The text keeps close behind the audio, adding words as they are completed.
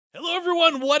Hello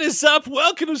everyone, what is up?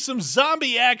 Welcome to some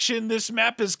zombie action. This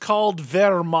map is called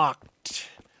Wehrmacht.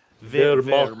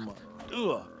 Wehrmacht.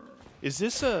 Ugh. Is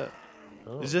this a...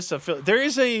 There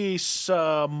is a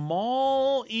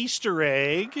small Easter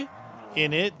egg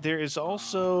in it. There is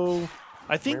also,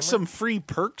 I think, some free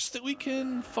perks that we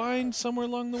can find somewhere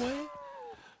along the way.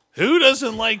 Who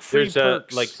doesn't like free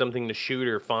perks? Like something to shoot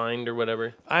or find or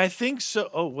whatever. I think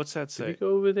so. Oh, what's that say? Did we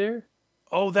go over there?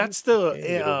 Oh, that's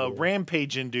the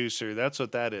rampage inducer. That's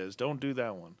what that is. Don't do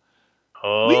that one.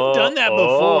 Oh, we've done that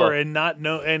before and not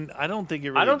know. And I don't think it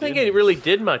really. I don't think it really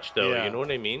did much though. Yeah. You know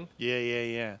what I mean?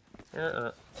 Yeah.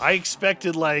 I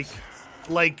expected like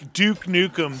Duke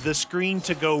Nukem, the screen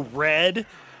to go red.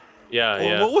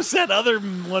 Yeah. What was that other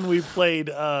one we played?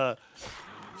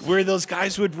 Where those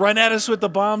guys would run at us with the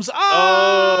bombs.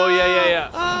 Oh, yeah.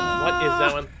 What is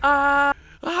that one?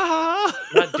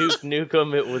 Not Duke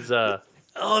Nukem. It was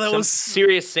that was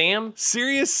Serious Sam.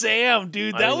 Serious Sam,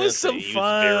 dude. That was some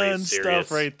fun stuff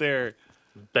right there.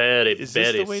 Is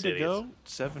this the way to go?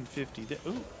 750.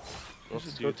 Ooh.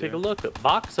 Let's go take a look at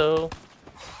Boxo.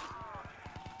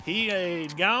 He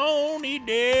ain't gone. He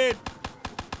dead.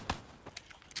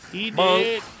 He Bonk,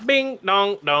 did. Bing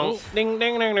dong dong. Ding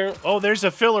ding ding ding. Oh, there's a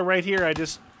filler right here.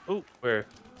 Where?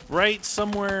 Right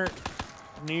somewhere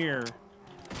near.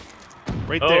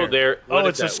 Right there. Oh, there. Oh,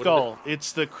 it's a skull.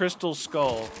 It's the crystal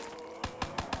skull.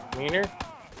 Meaner.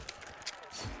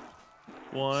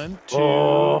 1,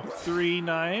 2, 3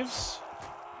 knives.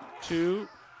 2,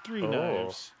 3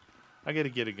 knives. I gotta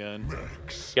get a gun.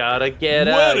 Gotta get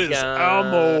a gun. What is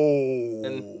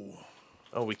ammo?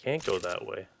 Oh, we can't go that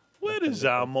way. What is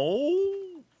ammo?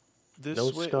 This no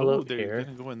way. skull Oh, up they're here.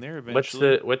 gonna go in there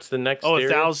eventually. What's the next? Oh,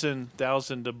 area? 1,000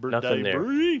 Nothing debris.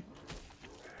 there.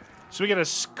 So we got a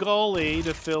scully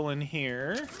to fill in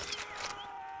here.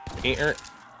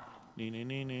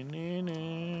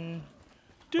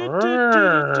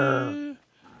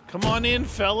 Come on in,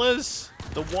 fellas.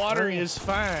 The water is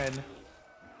fine.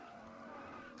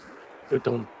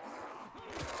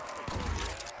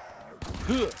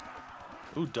 Ooh,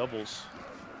 doubles.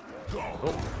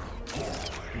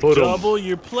 Double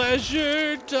your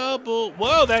pleasure, double.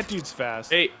 Whoa, that dude's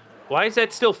fast. Hey, why is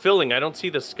that still filling? I don't see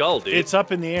the skull, dude. It's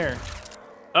up in the air.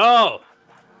 Oh,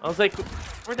 I was like,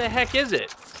 where the heck is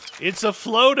it? It's a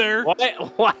floater.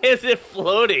 Why is it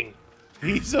floating?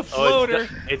 He's a floater.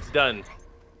 Oh, it's done.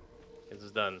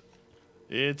 It's done.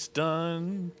 It's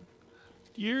done.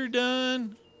 You're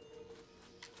done.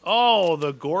 Oh,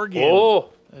 the Gorgon. Oh,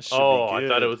 that should be good. I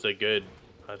thought it was a good.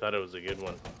 I thought it was a good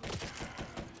one.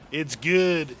 It's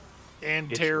good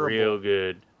and terrible. It's real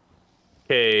good.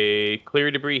 Okay, clear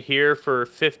debris here for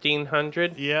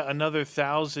 1,500. Yeah, another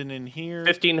 1,000 in here.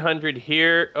 1,500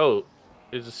 here. Oh,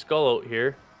 there's a skull out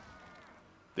here.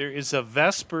 There is a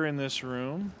Vesper in this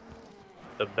room.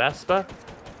 The Vespa?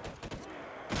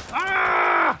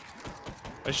 Ah!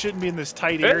 I shouldn't be in this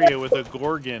tight area with a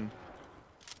Gorgon.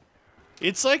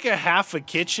 It's like a half a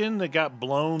kitchen that got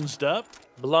blown-ed up.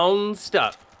 Blown-ed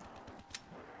up.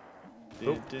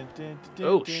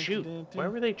 Oh, shoot. Why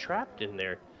were they trapped in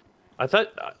there?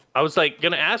 I was like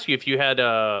gonna ask you if you had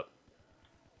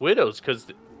widows because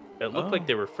it looked like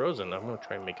they were frozen. I'm gonna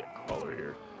try and make a crawler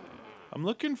here. I'm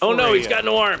looking for. Oh no, he's got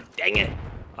no arm. Dang it!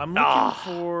 I'm looking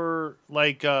for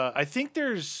like I think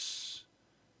there's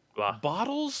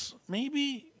bottles.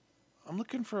 Maybe I'm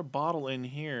looking for a bottle in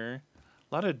here.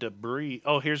 A lot of debris.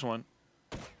 Oh, here's one.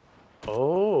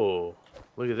 Oh,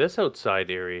 look at this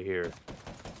outside area here.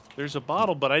 There's a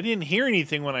bottle, but I didn't hear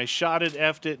anything when I shot it,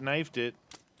 effed it, knifed it.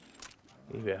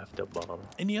 You have to bomb.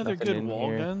 Any other good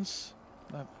wall guns?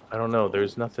 I don't know.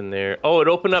 There's nothing there. Oh, it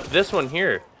opened up this one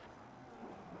here.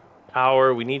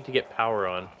 Power. We need to get power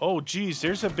on. Oh, geez.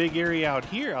 There's a big area out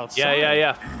here outside.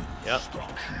 Yeah. Yep.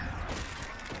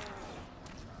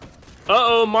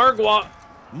 Uh-oh, Margwa.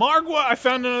 Margwa, I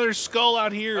found another skull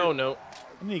out here. Oh, no.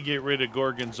 I need to get rid of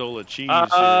Gorgonzola cheese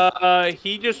I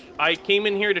came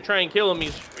in here to try and kill him.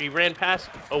 He ran past.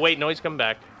 Oh, wait. No, he's come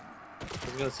back. I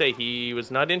was going to say he was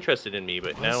not interested in me,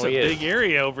 but now he is. It's a big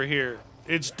area over here.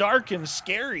 It's dark and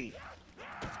scary.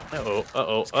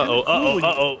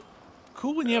 Uh-oh.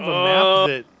 Cool when you have a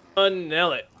map that...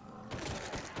 nail it.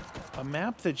 A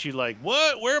map that you like,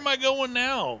 what? Where am I going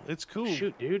now? It's cool.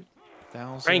 Shoot, dude.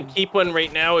 1,000. Try and keep one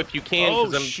right now if you can,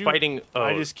 because I'm fighting... Oh,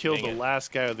 I just killed the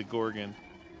last guy with the Gorgon.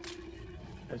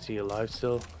 Is he alive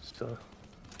still?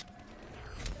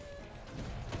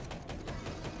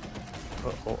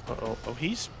 Uh-oh. Oh,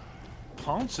 he's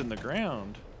pouncing the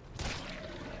ground.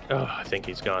 Oh, I think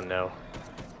he's gone now.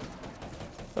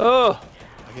 Oh!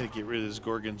 I gotta get rid of this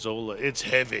Gorgonzola. It's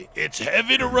heavy. It's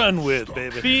heavy to run with,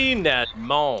 baby.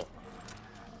 Finalement.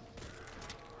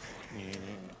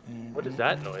 What is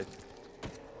that noise?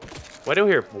 Why do I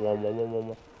hear? Wah, wah, wah, wah,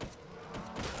 wah.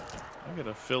 I got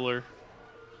a filler.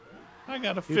 I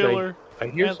got a Dude, filler. I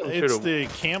hear some It's sort of... the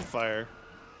campfire.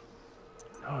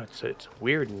 Oh, it's a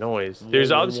weird noise.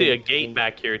 There's obviously a gate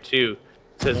back here too.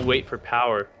 It says wait for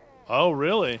power. Oh,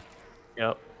 really?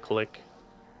 Yep. Click.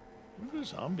 Where are the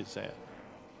zombies at?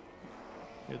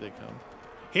 Here they come.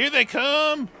 Here they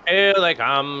come! Here they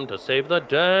come to save the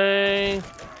day.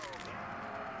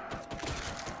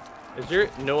 Is there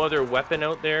no other weapon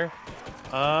out there?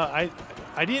 I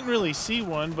didn't really see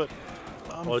one, but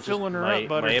I'm filling her up,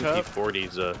 Buttercup. My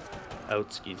MP40's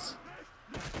outskis.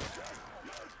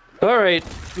 All right,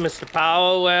 Mr.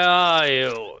 Powell, where are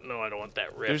you? No, I don't want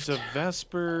that rift. There's a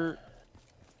Vesper.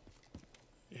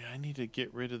 Yeah, I need to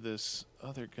get rid of this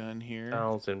other gun here.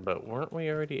 1,000, but weren't we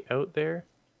already out there?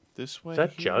 This way. Is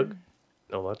that here? Jug?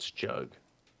 No, that's Jug.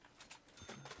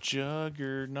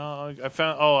 Juggernog.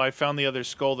 I found the other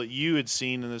skull that you had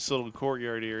seen in this little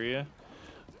courtyard area.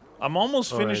 I'm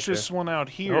almost finished this one out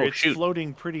here. Oh, it's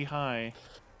floating pretty high.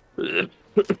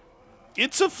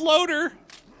 It's a floater.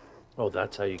 Oh,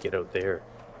 that's how you get out there.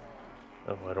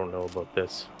 Oh, I don't know about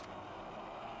this.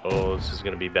 Oh, this is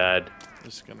gonna be bad.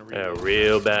 This is gonna a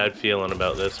real bad feeling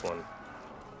about this one.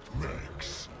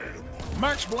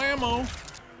 Max Blammo.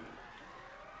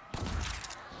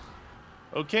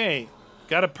 Okay,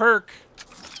 got a perk.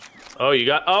 Oh, you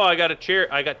got? Oh, I got a cherry.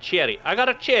 I got cherry. I got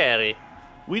a cherry.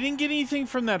 We didn't get anything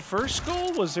from that first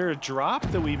skull. Was there a drop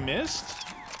that we missed?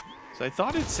 So I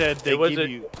thought it said they give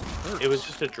you perks. It was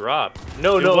just a drop.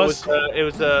 No, it was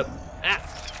a.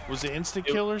 Was it insta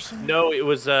kill or something? No, it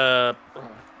was damn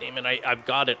it! I've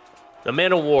got it. The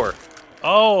Man of War.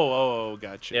 Oh,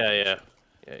 gotcha. Yeah.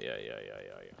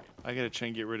 I gotta try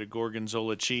and get rid of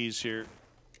Gorgonzola cheese here.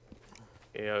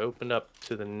 Yeah, I opened up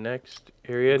to the next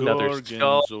area. Another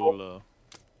skull.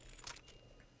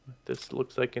 This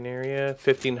looks like an area.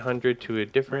 1,500 to a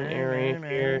different area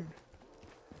here.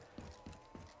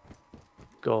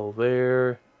 Skull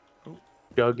there.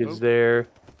 Jug is there.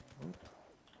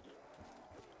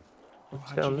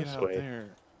 What's down this way? There?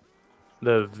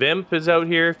 The Vimp is out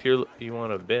here if you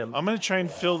want a Vimp. I'm gonna try and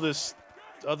fill this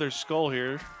other skull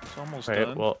here. It's almost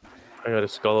done. Well, I got a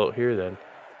skull out here then.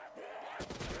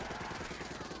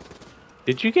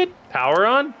 Did you get power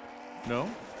on? No.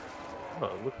 Oh,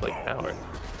 it looked like power.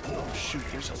 Oh shoot,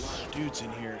 there's a lot of dudes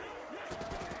in here.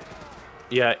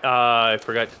 Yeah, I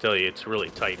forgot to tell you, it's really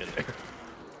tight in there.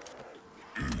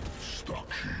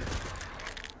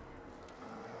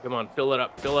 Come on, fill it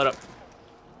up, fill it up.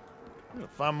 I'm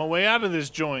gonna find my way out of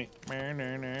this joint.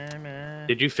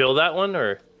 Did you fill that one,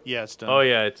 or? Yeah, it's done. Oh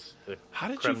yeah, it's the How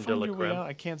did you find your way out?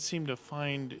 I can't seem to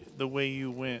find the way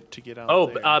you went to get out. Oh,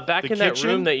 there. Back in that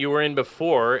room that you were in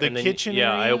before. The and then, kitchen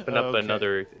yeah, area? I opened up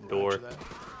another door.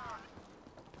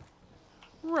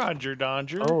 Roger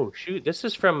Dodger. Oh shoot, this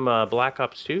is from Black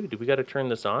Ops 2. Do we got to turn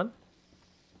this on?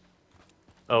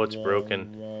 Oh, it's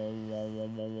broken.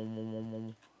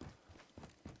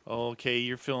 Okay,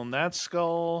 you're filling that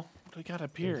skull. What do we got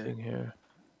up here? Anything here?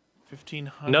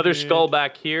 1,500. Another skull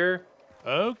back here.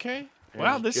 Okay.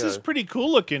 Wow, this is pretty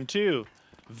cool looking too.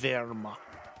 Wehrmacht.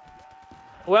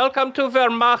 Welcome to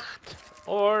Wehrmacht.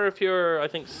 Or if you're, I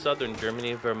think, southern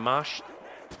Germany, Wehrmacht.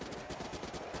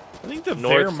 I think the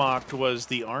Wehrmacht was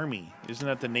the army. Isn't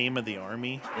that the name of the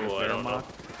army? Oh, I don't know.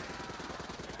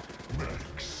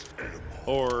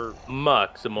 Or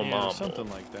Maximum, yeah, something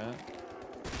like that.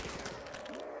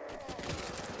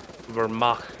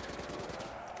 Wehrmacht.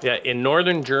 Yeah, in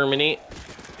northern Germany,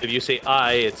 if you say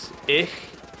I, it's ich.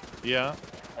 Yeah.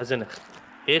 As in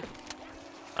ich.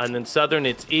 And in southern,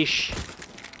 it's ish.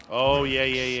 Oh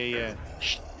yeah.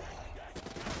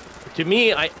 To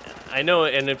me, I know,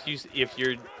 and if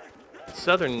you're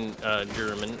southern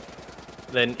German,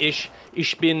 then ich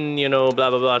bin, blah blah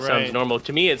blah sounds normal.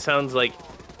 To me, it sounds like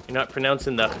you're not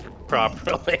pronouncing the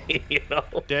properly,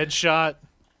 Deadshot.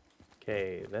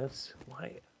 Okay, that's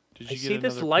why. Did you I see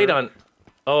this light on?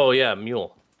 Oh yeah,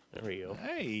 mule. There we go.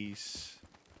 Nice.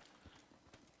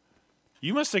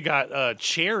 You must have got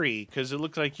cherry because it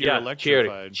looked like you're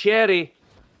electrified. Cherry.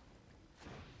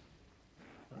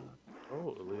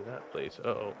 Oh, look at that place.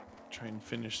 Uh-oh. Try and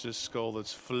finish this skull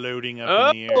that's floating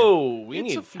up in the air. Oh, we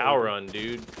need power on,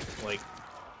 dude. Like,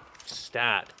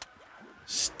 stat.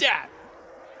 Stat.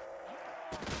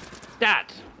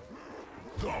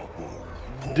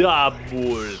 Double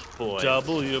points.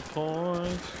 Double your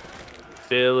points.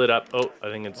 Fill it up. Oh, I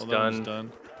think it's done.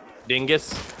 Done.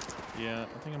 Dingus. Yeah,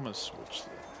 I think I'm gonna switch.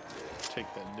 Take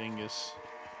that dingus.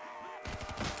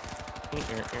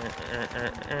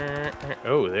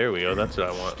 Oh, there we go. That's what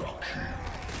I want.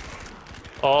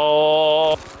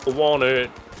 Oh, I want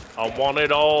it. I want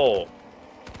it all.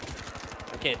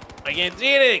 I can't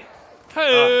see anything.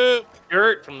 Hey.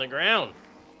 Dirt from the ground.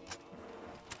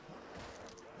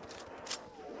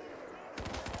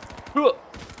 Huh.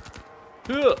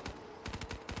 Huh.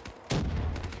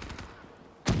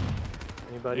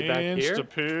 Anybody back here?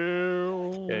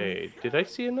 Insta-pill. Okay, did I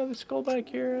see another skull back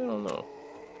here? I don't know.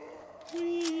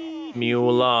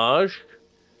 Mulage.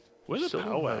 Where's the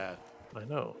power at? I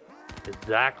know.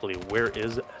 Exactly. Where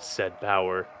is said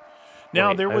power? Now,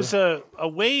 Wait, there was a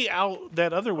way out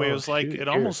that other way. It was like, it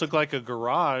almost looked like a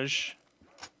garage.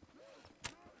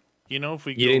 You know, if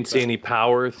we You didn't see any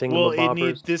power thing. Well, it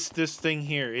needed this thing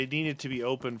here. It needed to be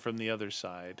open from the other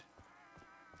side.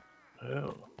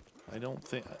 Oh. I don't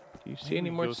think. Do you see any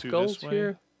more skulls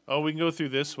here? Oh, we can go through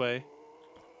this way.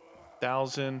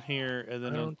 1,000 here, and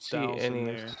then I don't see 1,000 any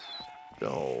there.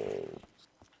 skulls.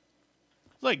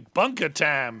 Like bunker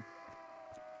time.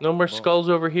 No more skulls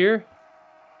over here.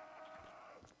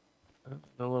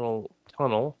 A little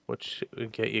tunnel, which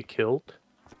would get you killed.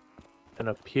 And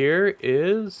up here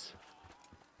is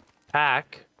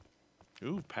pack.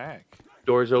 Ooh, pack.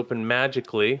 Doors open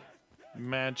magically.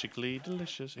 Magically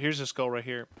delicious. Here's a skull right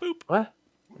here. Boop. What?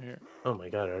 Right here. Oh my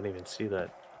god, I didn't even see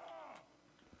that.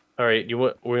 All right,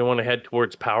 we want to head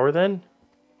towards power then?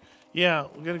 Yeah,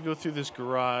 we gotta go through this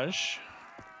garage,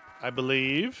 I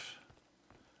believe.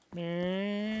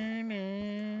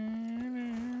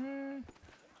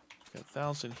 Got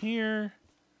 1,000 here.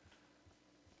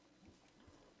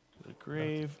 The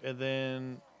grave, and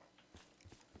then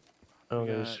Oh, we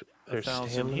there's got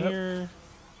 1,000 here.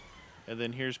 And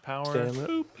then here's power.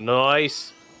 Boop.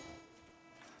 Nice.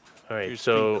 All right, Here's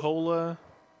so speed cola.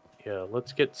 yeah,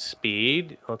 let's get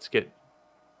speed. Let's get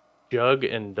jug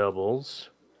and doubles.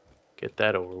 Get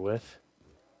that over with.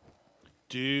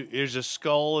 Dude, there's a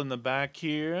skull in the back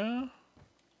here.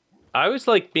 I always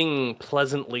like being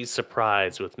pleasantly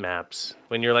surprised with maps.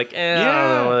 When you're like, I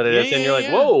don't know what it is. And you're like,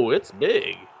 whoa, it's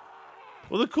big.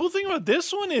 Well, the cool thing about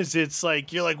this one is it's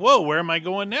like, you're like, whoa, where am I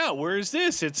going now? Where is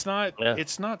this? It's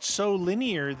not so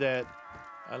linear that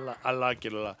I like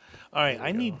it a lot. All right,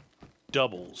 I need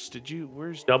doubles.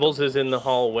 Where's doubles is in the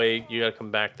hallway. You gotta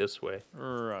come back this way.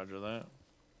 Roger that.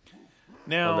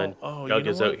 Now, and then Jug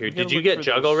is out here. Did you get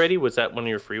Jug already? Was that one of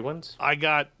your free ones? I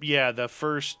got, the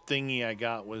first thingy I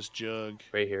got was Jug.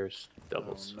 Right here's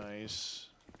doubles. Oh, nice.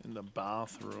 In the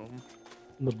bathroom.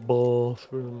 In the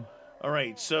bathroom. All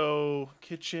right, so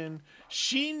kitchen.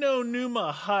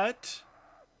 Shinonuma Hut.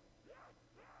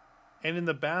 And in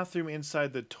the bathroom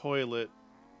inside the toilet.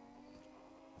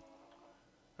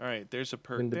 All right, there's a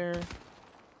perk there.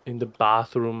 In the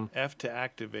bathroom. F to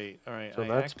activate. All right, so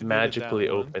that's magically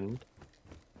opened.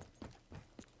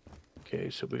 Okay,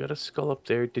 so we got a skull up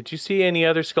there. Did you see any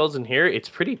other skulls in here? It's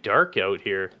pretty dark out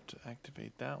here. To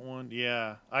activate that one.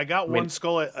 Yeah, I got one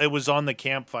skull. It was on the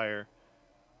campfire.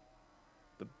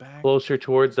 The back. Closer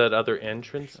towards that other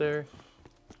entrance there.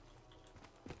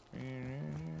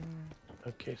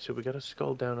 Okay, so we got a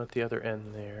skull down at the other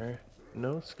end there.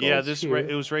 No skulls. Yeah,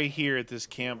 it was right here at this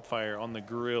campfire on the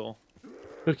grill.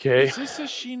 Okay. Is this a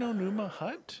Shinonuma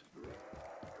Hut?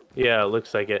 Yeah, it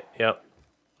looks like it. Yep.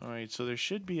 All right, so there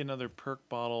should be another perk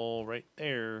bottle right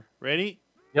there. Ready?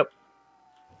 Yep.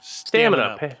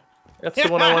 Stamina. Hey, that's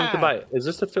the one I wanted to buy. Is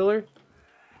this a filler?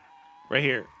 Right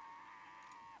here.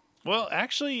 Well,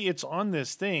 actually, it's on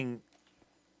this thing.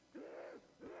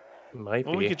 Might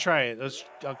be. We could try it.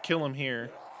 I'll kill him here.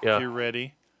 Yeah. If you're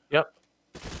ready. Yep.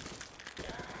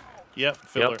 Yep,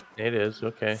 filler. Yep, it is.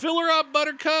 Okay. Filler up,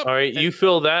 Buttercup. All right, you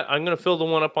fill that. I'm going to fill the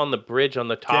one up on the bridge on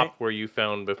the top where you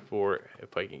found before,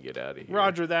 if I can get out of here.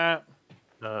 Roger that.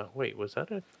 Wait, was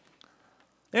that a...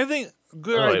 I think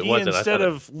good idea instead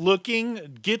of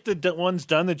looking, get the ones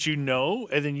done that you know,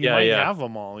 and then you might have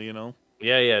them all, you know?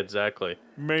 Yeah, exactly.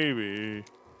 Maybe.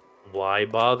 Why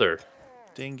bother?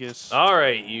 Dingus. All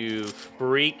right, you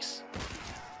freaks.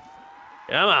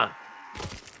 Come on.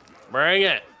 Bring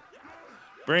it.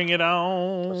 Bring it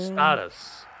on.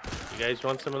 Tostadas. You guys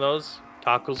want some of those?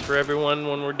 Tacos for everyone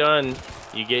when we're done.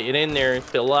 You get it in there and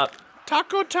fill up.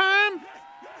 Taco time.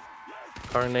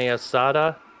 Carne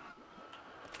asada.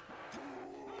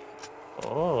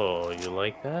 Oh, you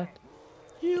like that?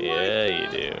 You like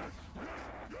that? You do.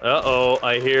 Uh-oh,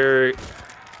 I hear...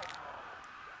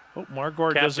 Hope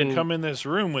Margwar doesn't come in this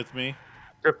room with me.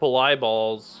 Triple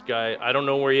eyeballs guy. I don't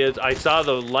know where he is. I saw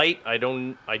the light. I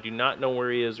do not know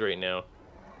where he is right now.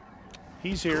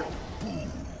 He's here.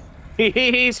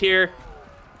 He's here.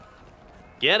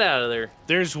 Get out of there.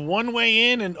 There's one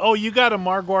way in, and you got a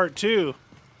Margwart too.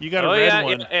 You got a red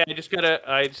one. Yeah, I just got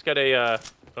a.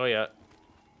 Oh yeah.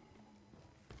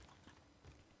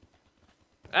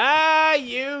 Ah! Ah,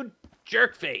 you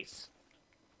jerk face.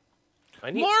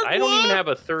 I don't even have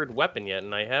a third weapon yet,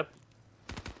 and I have.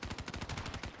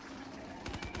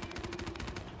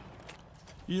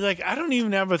 You're like, I don't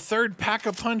even have a third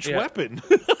pack-a-punch weapon.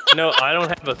 No, I don't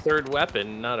have a third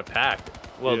weapon, not a pack.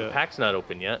 Well, the pack's not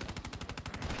open yet.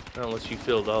 Not unless you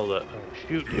filled all the... Oh,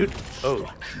 shoot, dude.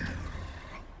 Oh.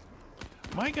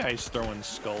 My guy's throwing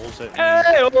skulls at me.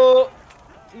 Hey-oh!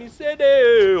 He said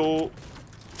hey-oh.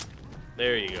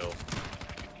 There you go.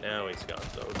 Now he's got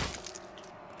those.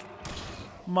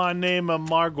 My name is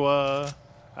Margwa.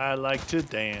 I like to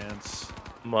dance.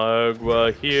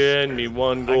 Margwa, here and me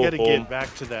one go I gotta home. get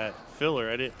back to that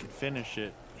filler. I didn't finish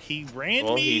it. He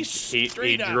ran me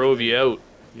straight out. He drove you out.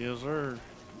 Yes, sir.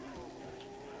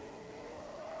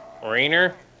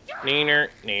 Rainer, neener,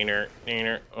 neener,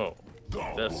 neener. Oh,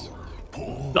 that's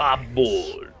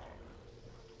double.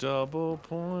 Double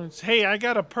points. Hey, I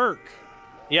got a perk.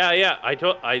 Yeah.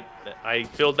 I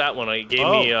filled that one. It gave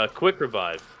me a quick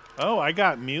revive. Oh, I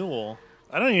got mule.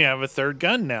 I don't even have a third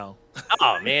gun now.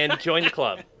 Oh man, join the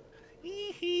club.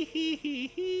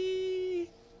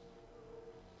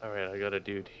 All right, I got a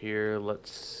dude here.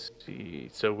 Let's see.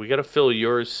 So we gotta fill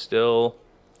yours still.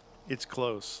 It's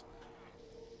close.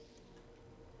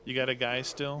 You got a guy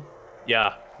still?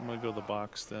 Yeah. I'm gonna go the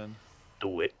box then.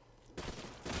 Do it.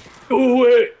 Do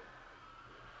it.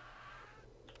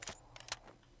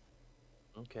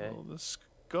 Okay. Oh, the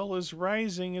skull is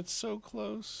rising. It's so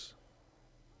close.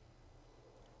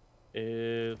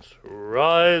 It's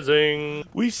rising.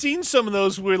 We've seen some of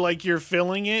those where, like, you're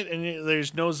filling it and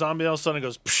there's no zombie. All of a sudden it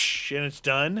goes, psh, and it's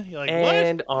done. You're like,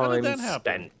 and what? How did that I'm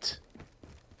happen? spent.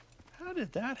 How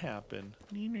did that happen?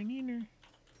 Neener.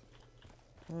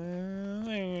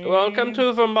 Welcome to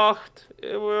Wehrmacht.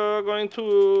 We're going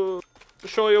to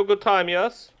show you a good time,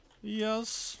 yes?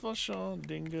 Yes, for sure.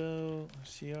 Dingo.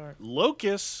 CR.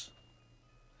 Locust.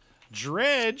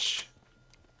 Dredge.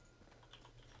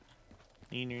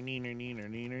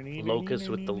 Neener. Locust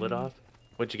with the lid off?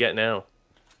 What'd you get now?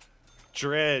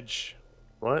 Dredge.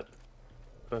 What?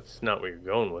 That's not what you're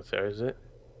going with there, is it?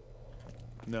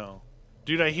 No.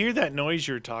 Dude, I hear that noise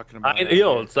you were talking about.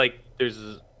 It's like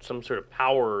there's some sort of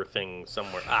power thing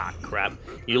somewhere. Ah, crap.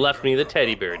 You left me the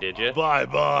teddy bear, did you?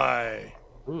 Bye-bye.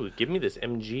 Ooh, give me this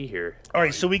MG here. All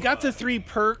right, so we got the 3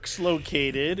 perks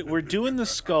located. We're doing the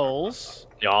skulls.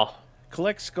 Yeah.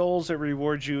 Collect skulls that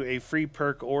reward you a free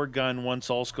perk or gun.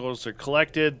 Once all skulls are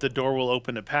collected, the door will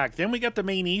open a pack. Then we got the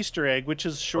main Easter egg, which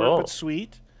is short but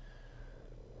sweet.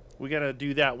 We got to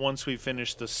do that once we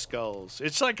finish the skulls.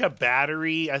 It's like a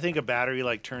battery. I think a battery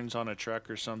like turns on a truck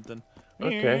or something.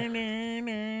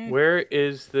 Okay. Where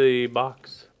is the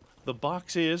box? The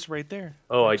box is right there.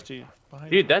 Oh,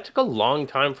 dude, that took a long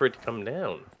time for it to come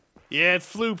down. Yeah, it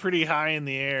flew pretty high in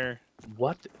the air.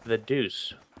 What the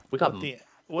deuce? We got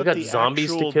the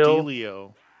zombies to kill.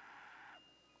 Dealio.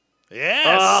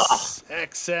 Yes,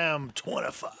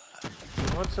 XM25.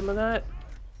 You want some of that?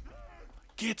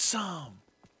 Get some.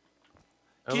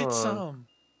 Get some.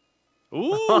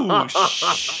 Ooh,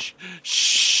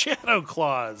 Shadow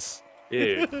Claws.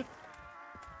 Dude.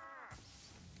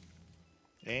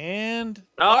 And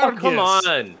Argus. Come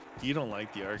on. You don't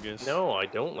like the Argus. No, I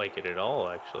don't like it at all,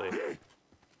 actually.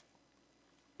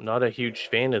 I'm not a huge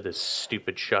fan of this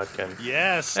stupid shotgun.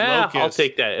 Yes, Locust. I'll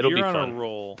take that. It'll be fun. You're on a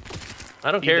roll.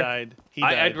 I don't care. He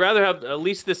died. I'd rather have, at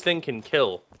least this thing can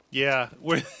kill. Yeah,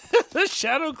 the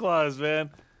Shadow Claws,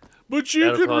 man. But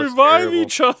you can revive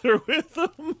each other with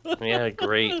them. Yeah,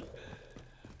 great.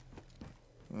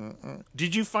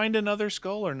 Did you find another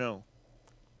skull or no?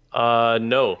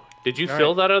 No. Did you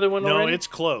fill that other one already? No, it's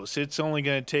close. It's only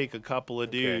going to take a couple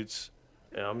of dudes.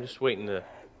 Yeah, I'm just waiting to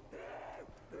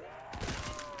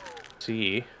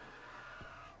see.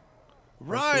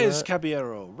 Rise,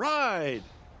 Caballero. Ride.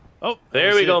 Oh,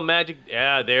 there we go, magic.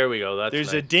 Yeah, there we go.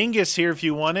 There's a dingus here if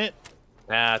you want it.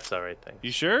 That's all right, thanks.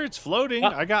 You sure? It's floating.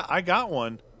 I got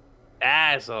one.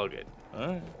 That's all good. All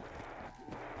right.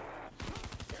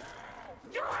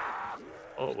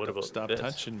 Oh, what about Stop this?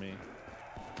 touching me.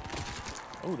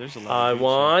 Oh, there's a lot. I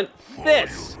want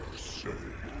this.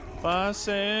 Fire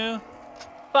sale.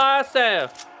 Fire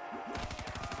sale.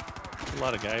 A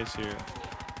lot of guys here.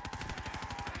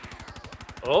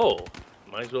 Oh,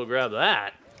 might as well grab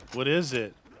that. What is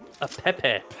it? A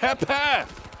Pepe. Pepe.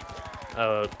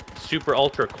 Super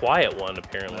ultra quiet one,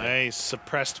 apparently. Nice.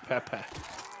 Suppressed Pepe.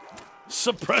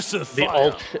 Suppressive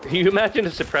fire. You imagine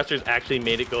the suppressors actually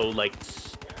made it go like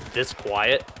this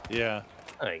quiet? Yeah.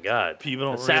 Oh my God. People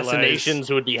don't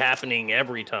Assassinations would be happening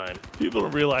every time. People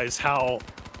don't realize how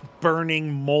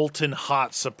burning molten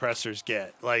hot suppressors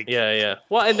get. Like yeah.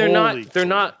 Well, and they're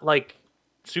not like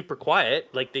super quiet.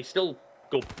 Like they still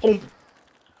go boom.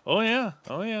 Oh yeah.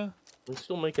 Oh yeah. They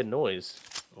still make a noise.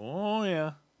 Oh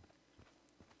yeah.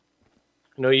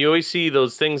 You know, you always see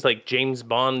those things like James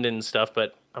Bond and stuff,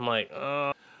 but I'm like,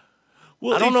 well,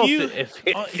 I don't know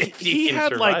if he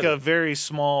had like a very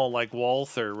small like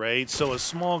Walther, right? So a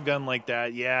small gun like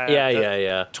that,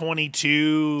 yeah.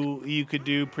 22 you could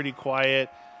do pretty quiet.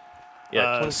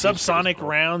 Yeah, subsonic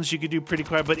rounds you could do pretty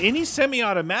quiet, but any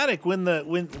semi-automatic when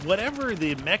whatever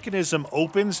the mechanism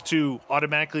opens to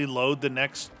automatically load the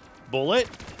next bullet,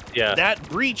 that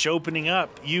breach opening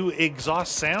up, you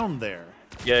exhaust sound there.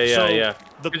 Yeah.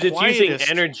 Because it's using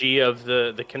energy of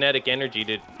the kinetic energy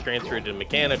to transfer it to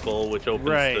mechanical, which opens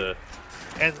the.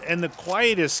 And the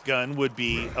quietest gun would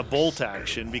be a bolt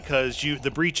action because the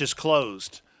breach is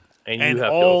closed, and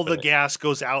all the gas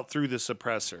goes out through the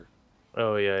suppressor.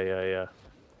 Oh yeah.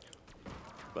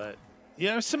 But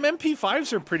yeah, some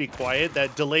MP5s are pretty quiet.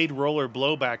 That delayed roller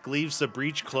blowback leaves the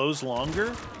breach closed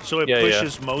longer, so it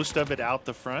pushes most of it out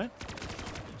the front.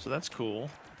 So that's cool.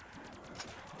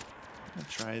 I'll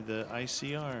try the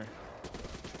ICR.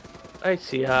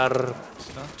 ICR.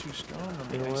 It's not too strong on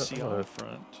the ICR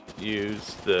front.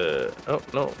 Use the. Oh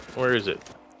no, where is it?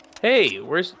 Hey,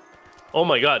 where's? Oh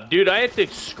my god, dude! I had to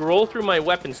scroll through my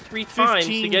weapons 3 times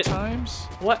to get. 15 times?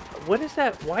 What is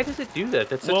that? Why does it do that?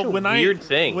 That's such a weird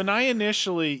thing. When I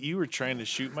initially, you were trying to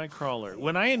shoot my crawler.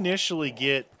 When I initially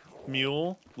get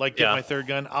Mule, like get my third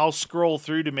gun, I'll scroll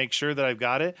through to make sure that I've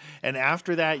got it, and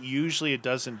after that, usually it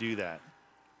doesn't do that.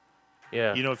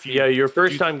 Yeah. You know, if you your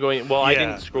first time going. Well, I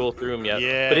didn't scroll through them yet.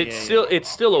 Yeah. But it's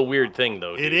still a weird thing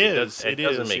though. Dude. It is. It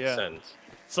doesn't make sense.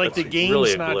 It's like the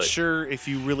game's not sure if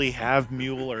you really have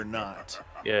Mule or not.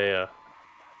 Yeah.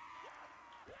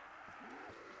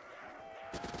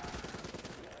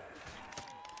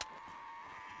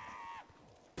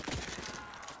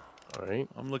 All right.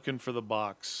 I'm looking for the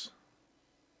box.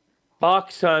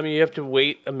 Box time. You have to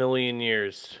wait a million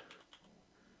years.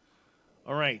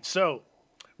 All right. So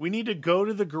we need to go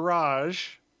to the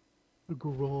garage.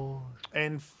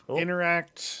 And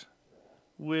interact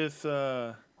with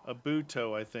a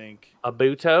Buto, I think. A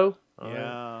Buto?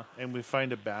 Yeah, and we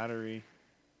find a battery.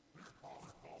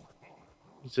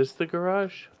 Is this the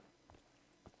garage?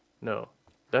 No,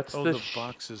 that's the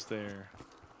box is there.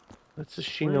 That's the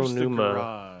Shino Where's the Numa.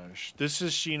 garage? This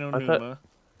is Shino Numa.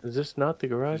 Is this not the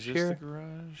garage here? Is this the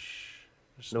garage?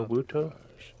 No Buto?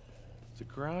 The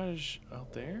garage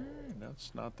out there?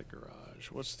 That's not the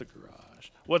garage. What's the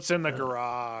garage? What's in the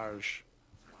garage?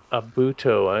 A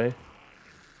Buto, eh?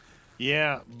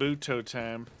 Yeah, Buto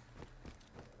time.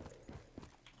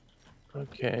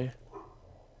 Okay.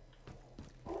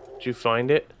 Did you find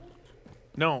it?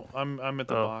 No, I'm at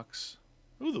the box.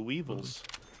 Ooh, the Weevils.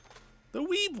 The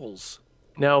Weevils!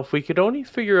 Now, if we could only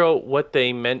figure out what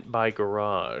they meant by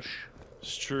garage.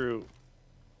 It's true.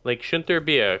 Like, shouldn't there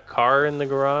be a car in the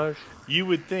garage? You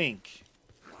would think.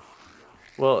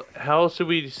 Well, how else are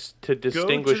we to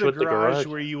distinguish what the garage?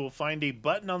 Where you will find a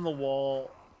button on the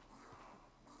wall.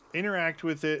 Interact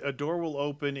with it. A door will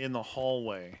open in the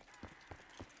hallway.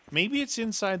 Maybe it's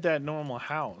inside that normal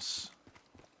house.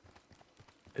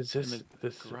 Is this the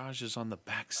garage is on the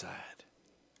backside.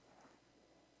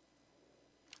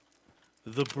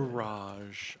 The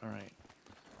barrage. All right.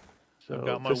 So I've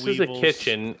got my this Weevils. is a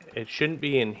kitchen. It shouldn't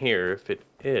be in here. If it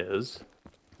is,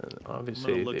 then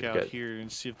obviously I'm gonna look out here and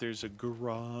see if there's a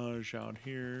garage out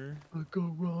here. A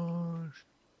garage.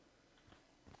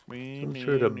 Some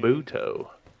sort of Buto.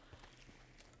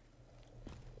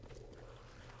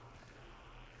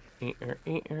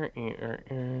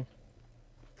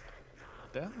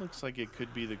 That looks like it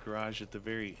could be the garage at the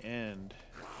very end.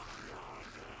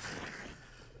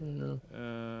 No.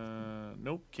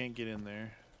 Nope, can't get in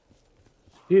there.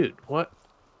 Dude, what?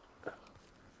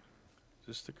 Is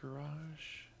this the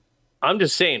garage? I'm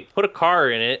just saying, put a car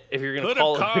in it if you're gonna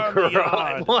call it the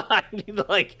garage. I mean,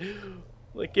 like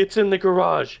it's in the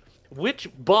garage. Which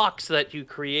box that you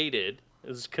created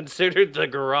is considered the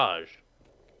garage?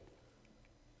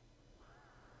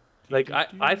 Like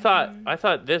I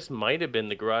thought this might have been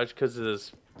the garage because of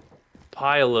this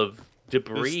pile of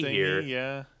debris here.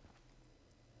 Yeah.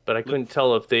 But I couldn't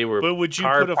tell if they were. But would you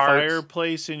put a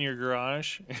fireplace in your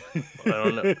garage? I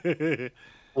don't know.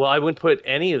 Well, I wouldn't put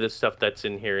any of the stuff that's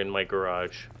in here in my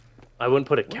garage. I wouldn't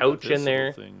put a couch in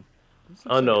there.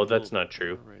 Oh no, that's not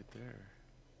true. Right there.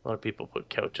 A lot of people put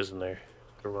couches in their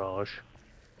garage.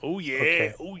 Oh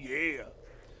yeah, oh yeah.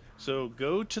 So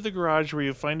go to the garage where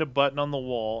you find a button on the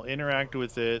wall, interact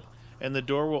with it, and the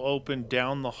door will open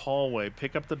down the hallway.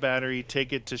 Pick up the battery,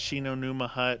 take it to Shino Numa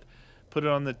Hut, put it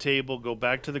on the table, go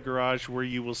back to the garage where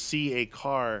you will see a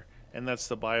car, and that's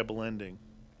the viable ending.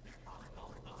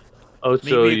 Oh,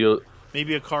 so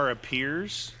maybe a car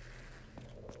appears.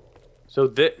 So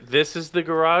this is the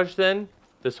garage then?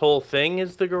 This whole thing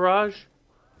is the garage?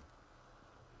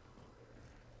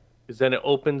 Because then it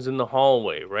opens in the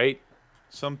hallway, right?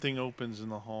 Something opens in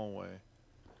the hallway.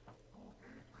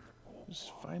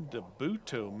 Just find the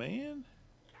Buto, man.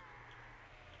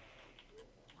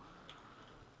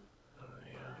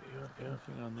 Yeah.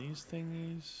 Anything on these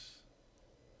thingies?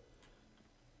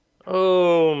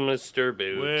 Oh, Mr.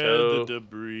 Buto. Where the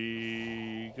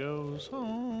debris goes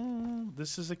home.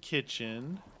 This is a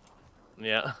kitchen.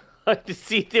 Yeah.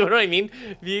 See what I mean?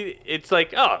 It's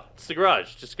like, oh, it's the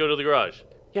garage. Just go to the garage.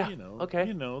 Yeah, okay.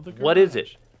 You know, the garage. What is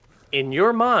it? In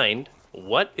your mind,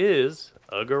 what is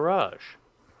a garage?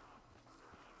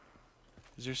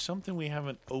 Is there something we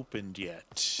haven't opened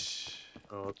yet?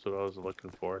 Oh, that's what I was looking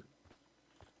for.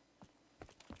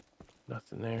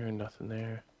 Nothing there, nothing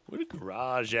there. Where the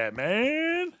garage at,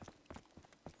 man?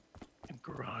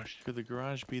 Garage. Could the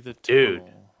garage be the tunnel?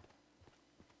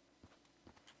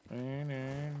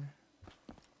 Dude.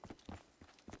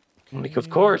 Like, of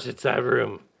course it's that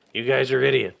room. You guys are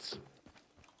idiots.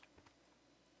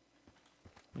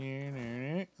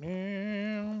 Where?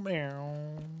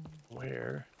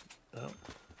 Oh.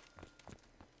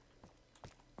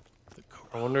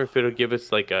 I wonder if it'll give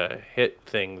us like a hit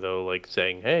thing though, like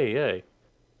saying, "Hey, hey."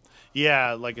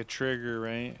 Yeah, like a trigger,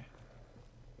 right?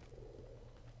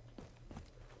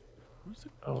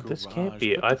 Oh, this can't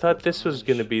be it. I thought this was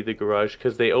going to be the garage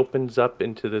because they opens up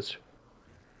into this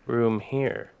room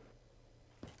here.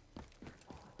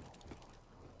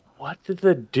 What did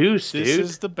the deuce, dude? This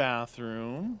is the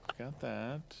bathroom. Got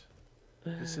that.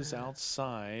 This is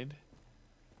outside.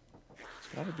 It's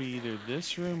got to be either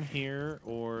this room here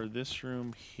or this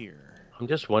room here. I'm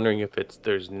just wondering if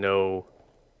there's no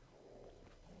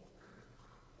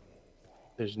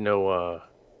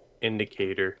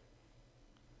indicator.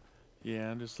 Yeah,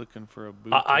 I'm just looking for a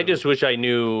boot. I just wish I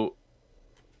knew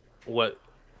what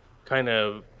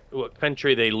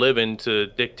country they live in to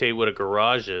dictate what a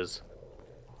garage is.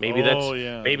 Maybe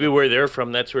maybe where they're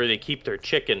from, that's where they keep their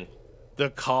chicken. The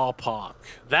car park.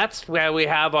 That's where we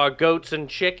have our goats and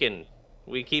chicken.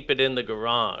 We keep it in the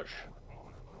garage.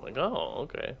 Like, oh,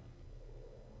 okay.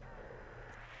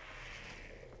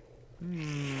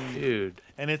 Dude.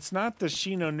 And it's not the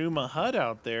Shinonuma hut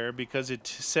out there because it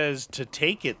says to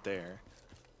take it there.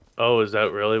 Oh, is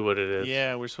that really what it is?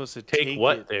 Yeah, we're supposed to take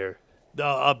what there?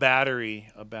 A battery.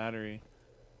 A battery.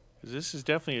 Because this is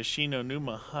definitely a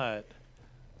Shinonuma hut.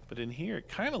 But in here, it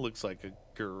kind of looks like a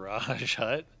garage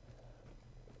hut.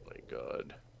 Oh my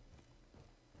God.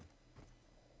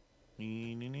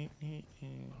 I'm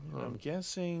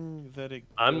guessing that it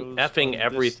goes I'm effing on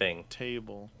everything. This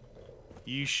table.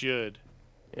 You should.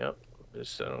 Yep.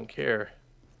 Just I don't care.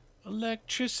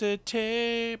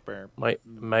 Electricity.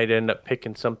 Might end up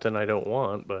picking something I don't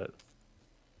want, but.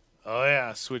 Oh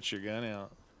yeah, switch your gun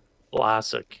out.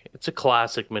 Classic. It's a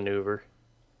classic maneuver.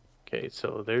 Okay,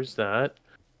 so there's that.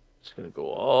 Just gonna go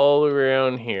all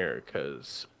around here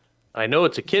because I know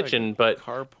it's a kitchen, but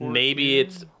maybe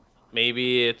it's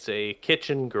a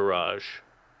kitchen garage.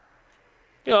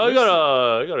 Yeah, I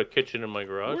got a kitchen in my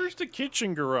garage. Where's the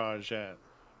kitchen garage at?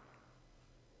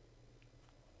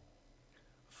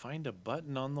 Find a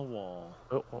button on the wall.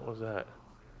 Oh, what was that?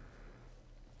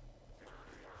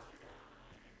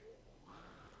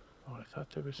 Oh, I thought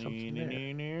there was something there.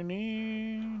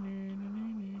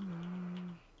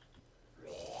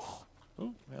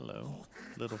 Oh, hello.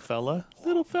 Little fella.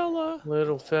 Little fella.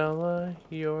 Little fella,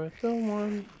 you're the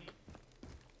one.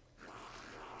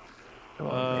 Come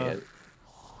on, man.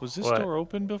 Was this door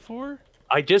open before?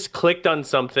 I just clicked on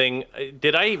something.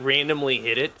 Did I randomly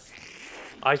hit it?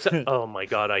 I said, oh my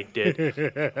God, I did.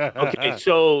 Okay,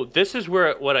 so this is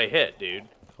what I hit, dude.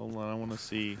 Hold on, I want to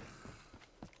see.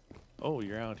 Oh,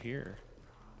 you're out here.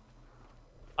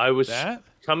 I was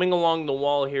coming along the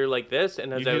wall here like this,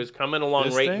 and as I was coming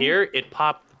along right here, it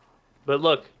popped. But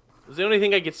look, the only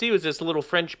thing I could see was this little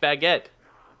French baguette.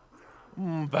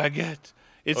 Baguette.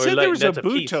 It said there was a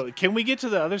Buto. Can we get to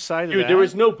the other side of that? Dude, there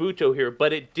was no Buto here,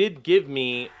 but it did give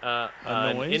me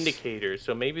an indicator.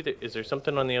 So maybe is there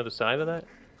something on the other side of that?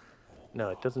 No,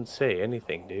 it doesn't say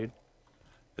anything, dude.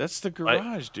 That's the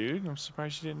garage, dude. I'm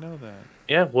surprised you didn't know that.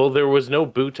 Yeah, well, there was no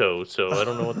Buto, so I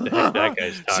don't know what the heck that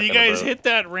guy's talking about. So you guys hit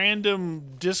that random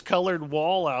discolored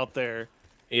wall out there.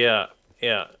 Yeah,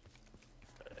 yeah.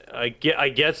 I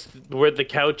guess where the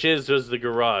couch is was the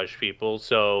garage, people,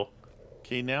 so...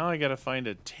 Okay, now I gotta find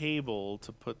a table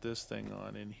to put this thing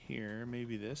on in here.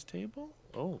 Maybe this table?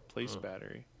 Oh, place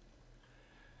battery.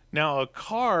 Now, a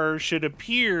car should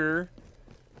appear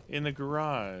in the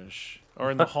garage,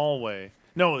 or in the hallway.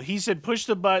 No, he said push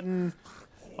the button,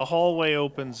 a hallway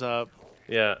opens up.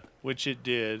 Yeah. Which it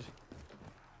did.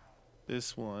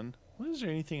 This one. Is there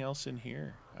anything else in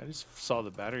here? I just saw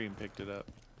the battery and picked it up.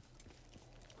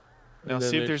 Now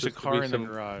see if there's a car in the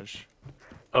garage.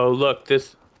 Oh, look,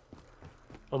 this.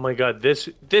 Oh my God, this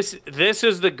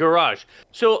is the garage.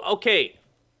 So, okay,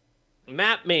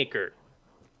 map maker,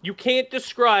 you can't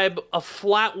describe a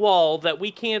flat wall that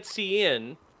we can't see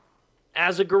in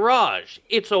as a garage.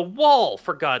 It's a wall,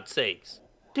 for God's sakes.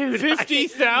 Dude,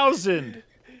 50,000.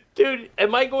 Dude,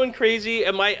 am I going crazy?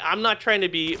 I'm not trying to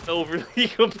be overly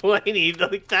complaining.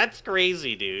 Like, that's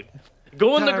crazy, dude.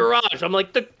 Go in the garage. I'm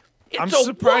like, I'm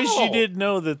surprised you didn't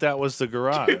know that was the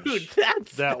garage. Dude,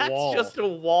 that's wall. just a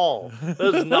wall.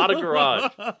 That's not a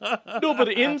garage. No, but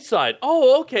inside.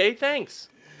 Oh, okay, thanks.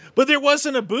 But there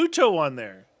wasn't a Buto on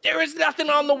there. There is nothing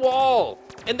on the wall.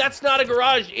 And that's not a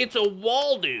garage. It's a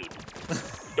wall, dude.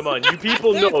 Come on, you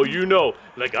people know, you know.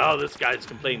 Like, oh, this guy's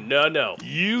complaining. No.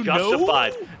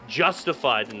 Justified.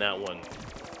 Justified in that one.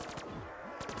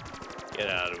 Get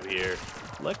out of here.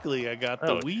 Luckily, I got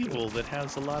the Weevil that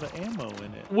has a lot of ammo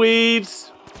in it.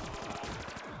 Weaves.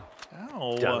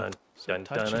 Ow. Dun.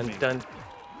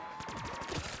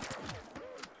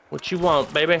 What you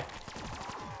want, baby?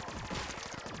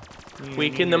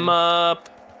 Weaken them up.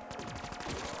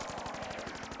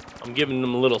 I'm giving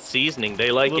them a little seasoning.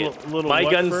 They like it. My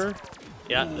guns. Fur?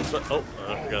 Yeah. This one,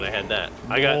 I forgot I had that.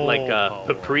 I got like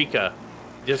paprika.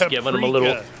 Just giving them a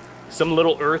little. Some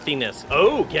little earthiness.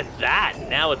 Oh, get that.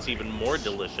 Now it's even more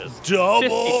delicious. Double!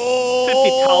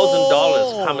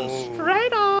 $50,000 coming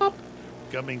straight up.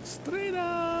 Coming straight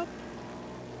up.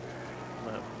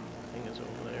 That thing is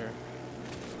over there.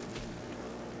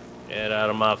 Get out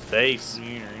of my face.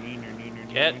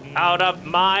 Get out of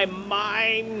my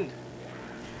mind.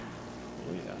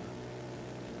 Oh, yeah.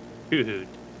 Dude.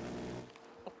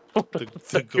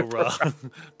 The garage.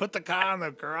 Put the car in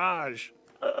the garage.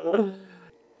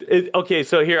 Okay,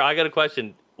 so here, I got a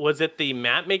question. Was it the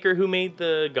map maker who made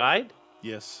the guide?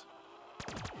 Yes.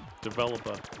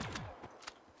 Developer.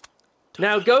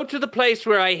 Now go to the place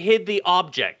where I hid the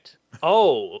object.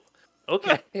 Oh,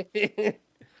 okay.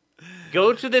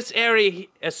 Go to this area,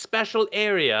 a special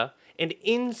area, and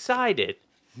inside it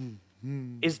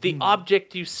is the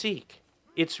object you seek.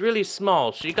 It's really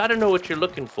small, so you got to know what you're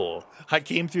looking for. I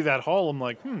came through that hall. I'm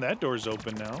like, that door's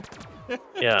open now.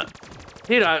 Yeah.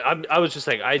 Dude, I was just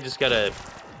like, I just gotta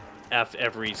F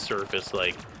every surface.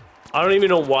 Like, I don't even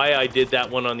know why I did that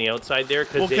one on the outside there.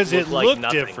 Because it looked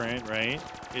different, right?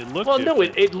 It looked different. No,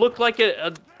 it looked like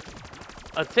a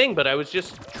thing, but I was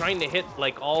just trying to hit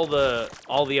like all the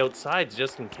outsides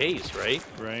just in case, right?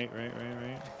 Right.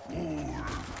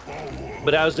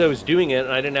 But as I was doing it,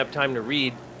 and I didn't have time to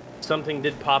read, something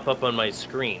did pop up on my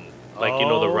screen. Like, you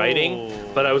know, the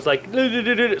writing. But I was like,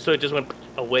 so it just went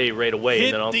away right away. Hit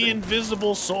and then all the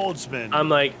invisible swordsman. I'm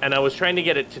like, and I was trying to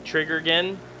get it to trigger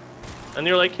again. And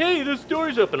they're like, hey, this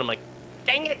door's open. I'm like,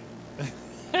 dang it.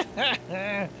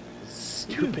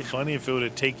 Stupid. Funny if it would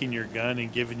have taken your gun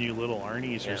and given you little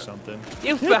Arnie's or something.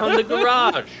 You found the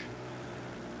garage.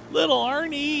 Little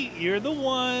Arnie, you're the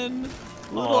one.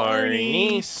 Little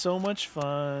Arnie. So much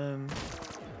fun.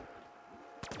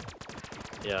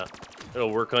 Yeah. It'll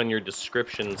work on your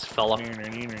descriptions, fella.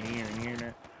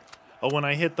 Oh, when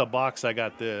I hit the box, I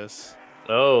got this.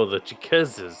 Oh, the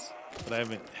chickazes. But I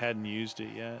hadn't used it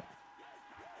yet.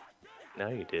 Now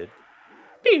you did.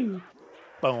 Pew.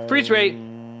 Boom. Freeze rate.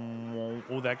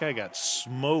 Oh, that guy got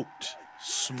smoked.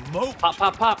 Smoked. Pop,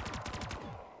 pop, pop.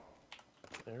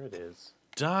 There it is.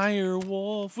 Dire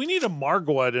Wolf. We need a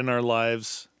Margwad in our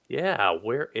lives. Yeah,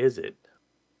 where is it?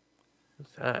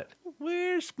 What's that?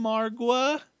 Where's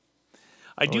Margwa?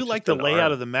 I do like the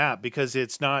layout of the map because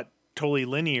it's not totally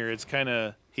linear. It's kind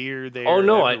of here, there. Oh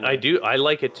no, I do. I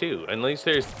like it too. At least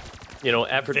there's, you know,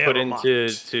 effort put into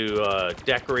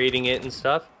decorating it and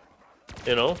stuff.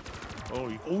 You know.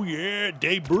 Oh yeah,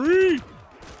 debris.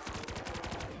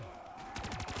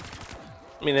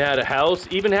 I mean, they had a house,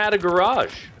 even had a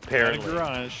garage. Apparently. Had a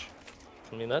garage.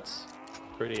 I mean, that's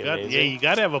pretty amazing. Yeah, you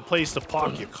gotta have a place to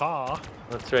park your car.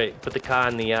 That's right. Put the car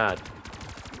in the yard.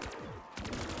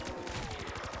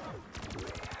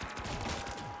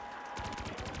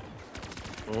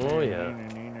 Oh, yeah.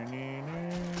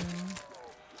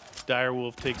 Dire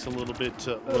Wolf takes a little bit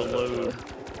to load.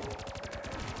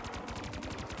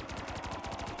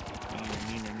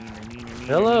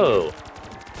 Hello.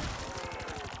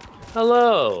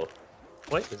 Hello.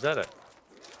 Wait, is that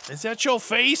Is that your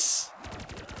face?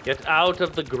 Get out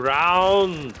of the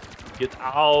ground. Get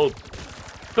out.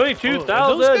 22,000.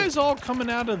 Are those guys all coming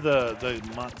out of the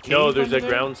cave? No, there's a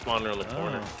ground spawner on the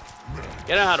corner.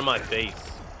 Get out of my face.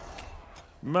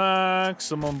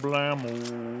 Maximum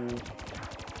blammo.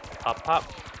 Pop, pop.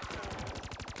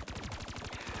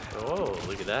 Oh,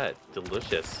 look at that.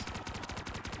 Delicious.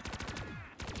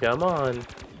 Come on.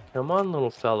 Come on,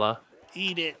 little fella.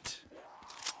 Eat it.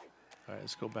 All right,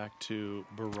 let's go back to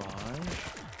Barrage.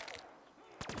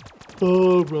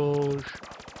 Barrage.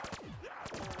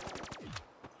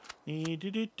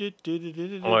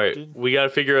 All right, we got to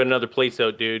figure another place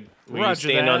out, dude. We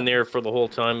stand on there for the whole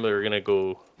time. We're going to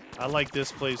go... I like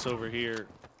this place over here.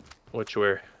 Which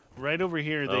where? Right over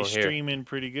here. They stream in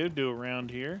pretty good. Do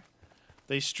around here.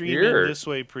 They stream in this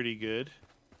way pretty good.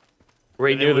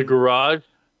 Right near the garage?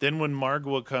 Then when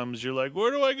Margwa comes, you're like, where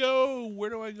do I go? Where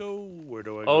do I go? Where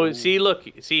do I go? Oh, see, look.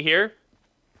 See here?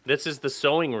 This is the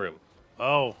sewing room.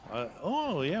 Oh,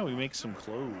 yeah, we make some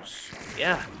clothes.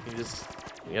 Yeah, you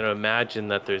gotta imagine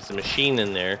that there's a machine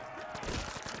in there.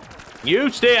 You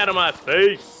stay out of my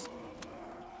face!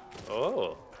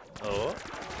 Oh. Oh.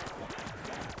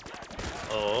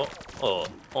 Oh. Oh.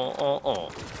 Oh. Oh. Oh.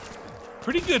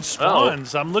 Pretty good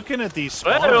spawns. I'm looking at these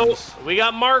spawns. Well, we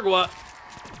got Margwa.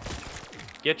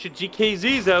 Get your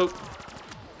GKZs out.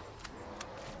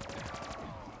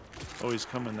 Oh, he's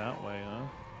coming that way, huh?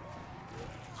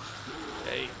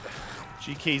 Hey.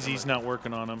 GKZ's not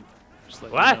working on him. Just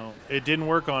let what? you know. It didn't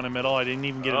work on him at all. I didn't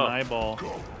even get an eyeball.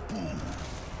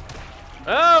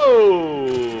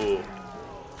 Oh!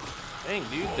 Dang,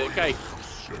 dude, that guy...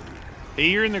 Hey,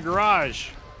 you're in the garage.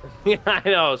 Yeah, I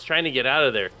know. I was trying to get out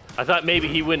of there. I thought maybe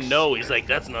he wouldn't know. He's like,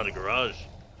 that's not a garage.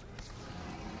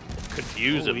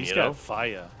 Confuse him, he's you know? got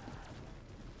fire.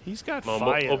 He's got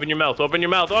fire. Open your mouth. Open your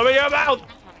mouth. Open your mouth!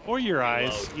 Or your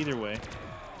eyes. Either way.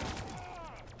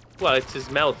 Well, it's his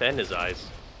mouth and his eyes.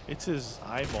 It's his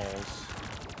eyeballs.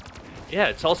 Yeah,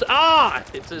 it's also...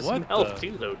 It's his mouth,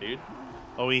 too, though, dude.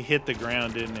 Oh, he hit the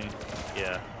ground, didn't he?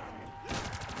 Yeah.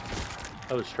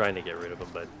 I was trying to get rid of him,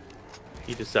 but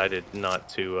he decided not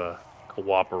to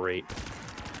cooperate.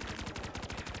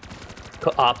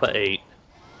 Cooperate.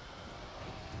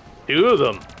 Two of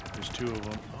them. There's two of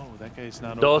them. Oh, that guy's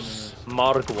not Dos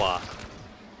Margwa.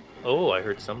 Oh, I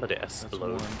heard somebody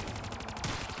explode.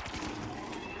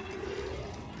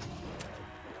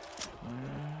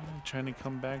 Trying to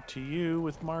come back to you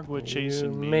with Margwa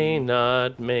chasing me. You may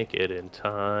not make it in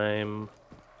time.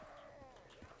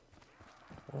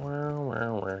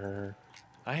 Where?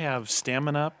 I have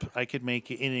stamina up. I could make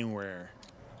it anywhere.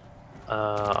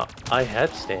 I had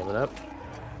stamina up.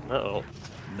 Uh-oh.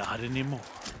 Not anymore.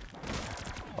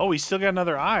 Oh, he's still got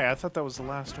another eye. I thought that was the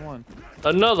last one.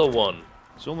 Another one.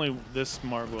 There's only this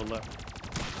Margwa left.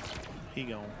 He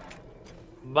gone.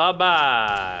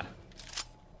 Bye-bye.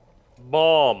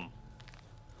 Bomb.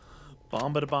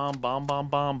 Bomb ba bomb bomb bomb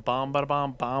bomb bomb ba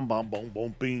bomb bomb bomb boom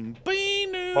boom bing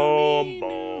bing boom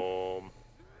boom.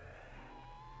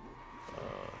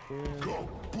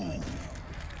 Kaboom!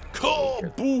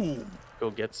 Kaboom! Go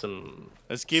get some.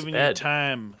 That's giving you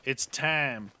time. It's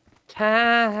time.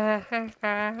 Time.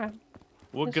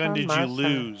 What gun did you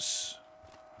lose?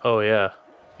 Oh yeah.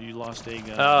 You lost a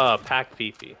gun. Pack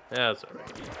PP. That's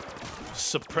alright.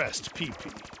 Suppressed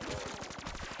PP.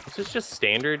 This is just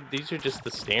standard. These are just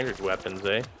the standard weapons,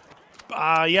 eh?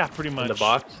 Yeah, pretty much. In the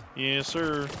box? Yes,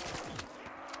 sir.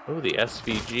 Oh, the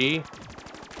SVG.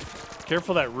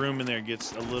 Careful, that room in there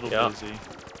gets a little busy.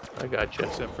 I got you.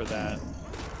 Except for that.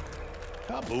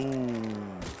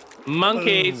 Kaboom.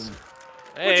 Monkeys. Boom.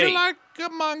 Hey. Would you like a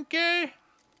monkey?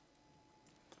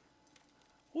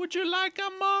 Would you like a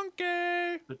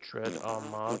monkey? The Tread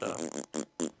Armada.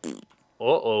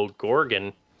 Uh-oh,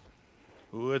 Gorgon.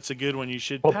 Ooh, it's a good one. You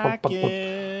should pack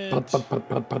it.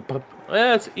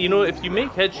 Well, you know, if you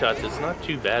make headshots, it's not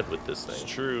too bad with this thing. It's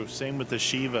true. Same with the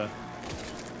Shiva.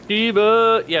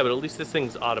 Shiva! Yeah, but at least this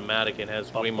thing's automatic and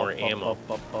has way more ammo.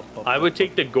 I would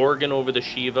take the Gorgon over the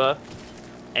Shiva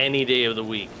any day of the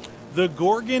week. The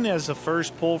Gorgon as a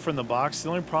first pull from the box, the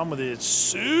only problem with it, it's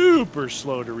super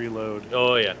slow to reload.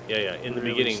 Oh, yeah. Yeah. In the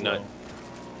beginning, slow.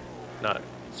 not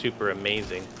super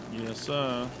amazing. Yes,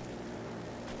 sir.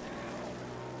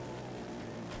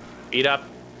 Beat up.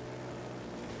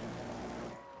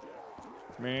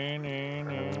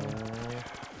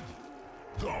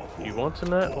 You want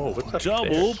some of that? Oh, what's up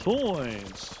Double there?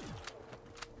 points.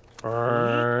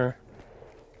 Rawr.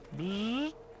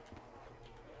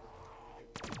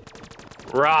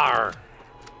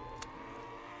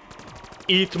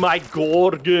 Eat my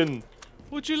Gorgon.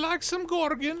 Would you like some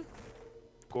Gorgon?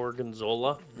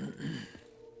 Gorgonzola.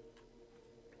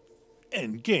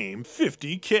 End game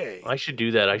 50K. I should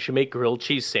do that. I should make grilled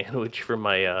cheese sandwich for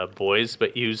my boys,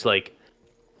 but use like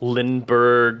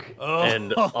Lindbergh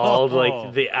and all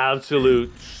like the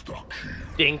absolute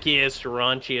stinkiest,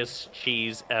 raunchiest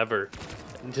cheese ever.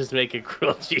 And just make a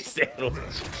grilled cheese sandwich.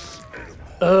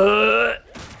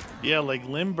 Yeah, like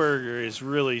Limburger is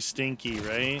really stinky,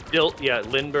 right?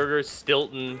 Lindbergh,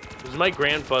 Stilton. Because my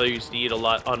grandfather used to eat a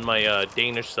lot on my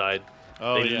Danish side.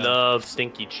 They love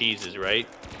stinky cheeses, right?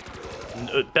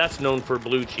 That's known for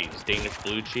blue cheese, Danish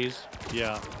blue cheese.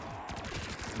 Yeah.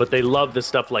 But they love this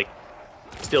stuff like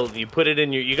Stilton. You put it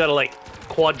in you gotta like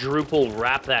quadruple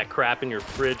wrap that crap in your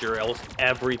fridge or else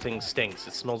everything stinks.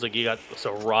 It smells like you got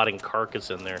a rotting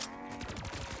carcass in there.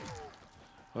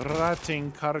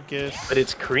 Rotting carcass. But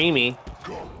it's creamy.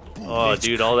 Oh, it's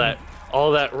dude, creamy.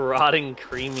 all that rotting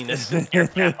creaminess in your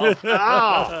mouth.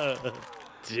 Oh,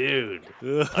 dude,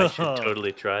 I should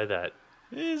totally try that.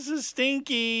 This is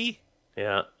stinky.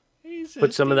 Yeah.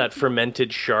 Put some of that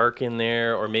fermented shark in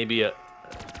there, or maybe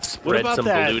spread some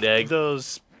balut egg.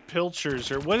 Those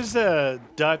pilchers, or what is the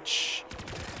Dutch?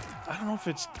 I don't know if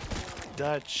it's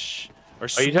Dutch. Or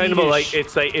are you talking about like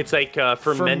it's like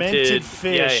fermented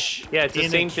fish? Yeah, it's the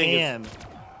same thing. Can.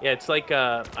 Yeah, it's like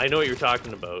I know what you're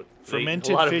talking about.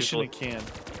 Fermented fish in a can.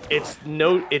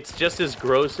 It's just as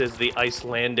gross as the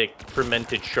Icelandic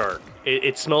fermented shark.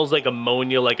 It smells like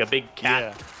ammonia, like a big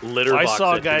cat litter box. I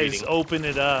saw guys open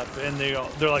it up, and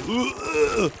they're like,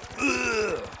 ugh.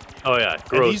 Oh yeah,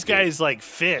 gross. And these guys like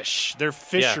fish. They're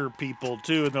fisher people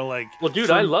too, and they're like, well, dude,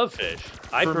 I love fish.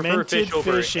 I prefer fish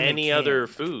over any other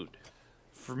food.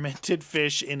 Fermented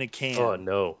fish in a can. Oh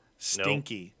no,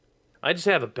 stinky. No. I just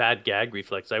have a bad gag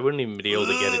reflex. I wouldn't even be able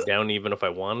to get it down even if I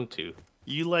wanted to.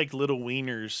 You like little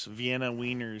wieners, Vienna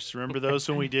wieners. Remember those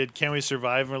when we did Can We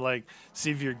Survive? And we're like,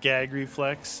 see if your gag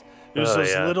reflex. It was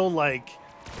those little like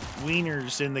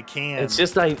wieners in the can. It's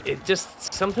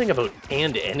just something about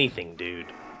canned anything,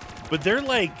 dude. But they're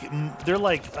like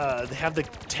they have the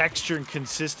texture and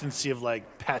consistency of like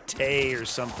pate or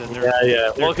something.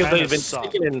 Yeah. Well, because they've been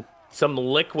sticking in some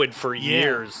liquid for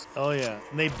years. Oh yeah,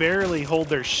 and they barely hold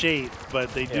their shape,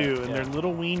 but they do, and they're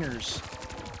little wieners.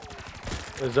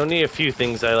 There's only a few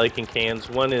things I like in cans.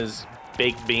 One is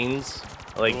baked beans.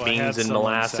 I like beans and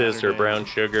molasses or brown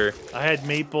sugar. I had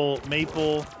maple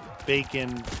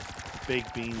bacon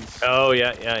baked beans. Oh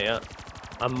yeah.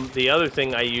 The other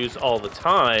thing I use all the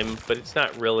time, but it's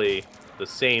not really the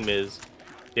same, is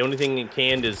the only thing in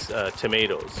canned is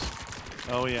tomatoes.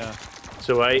 Oh yeah.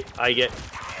 So I get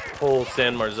whole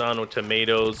San Marzano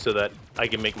tomatoes so that I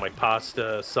can make my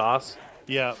pasta sauce.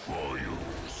 Yeah.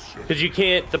 Because you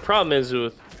can't. The problem is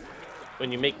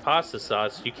when you make pasta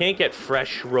sauce, you can't get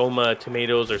fresh Roma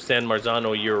tomatoes or San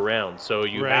Marzano year round. So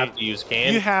you have to use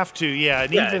canned. You have to, yeah.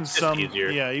 And even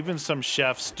easier. some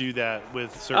chefs do that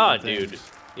with certain things. Dude.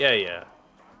 Yeah.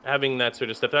 Having that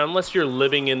sort of stuff. Unless you're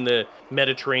living in the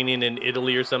Mediterranean in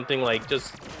Italy or something, like,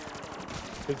 just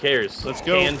who cares? Let's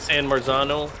go. Canned San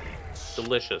Marzano,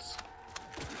 delicious.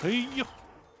 Hey,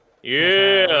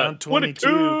 yeah. Round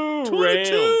 22.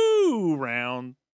 22 round.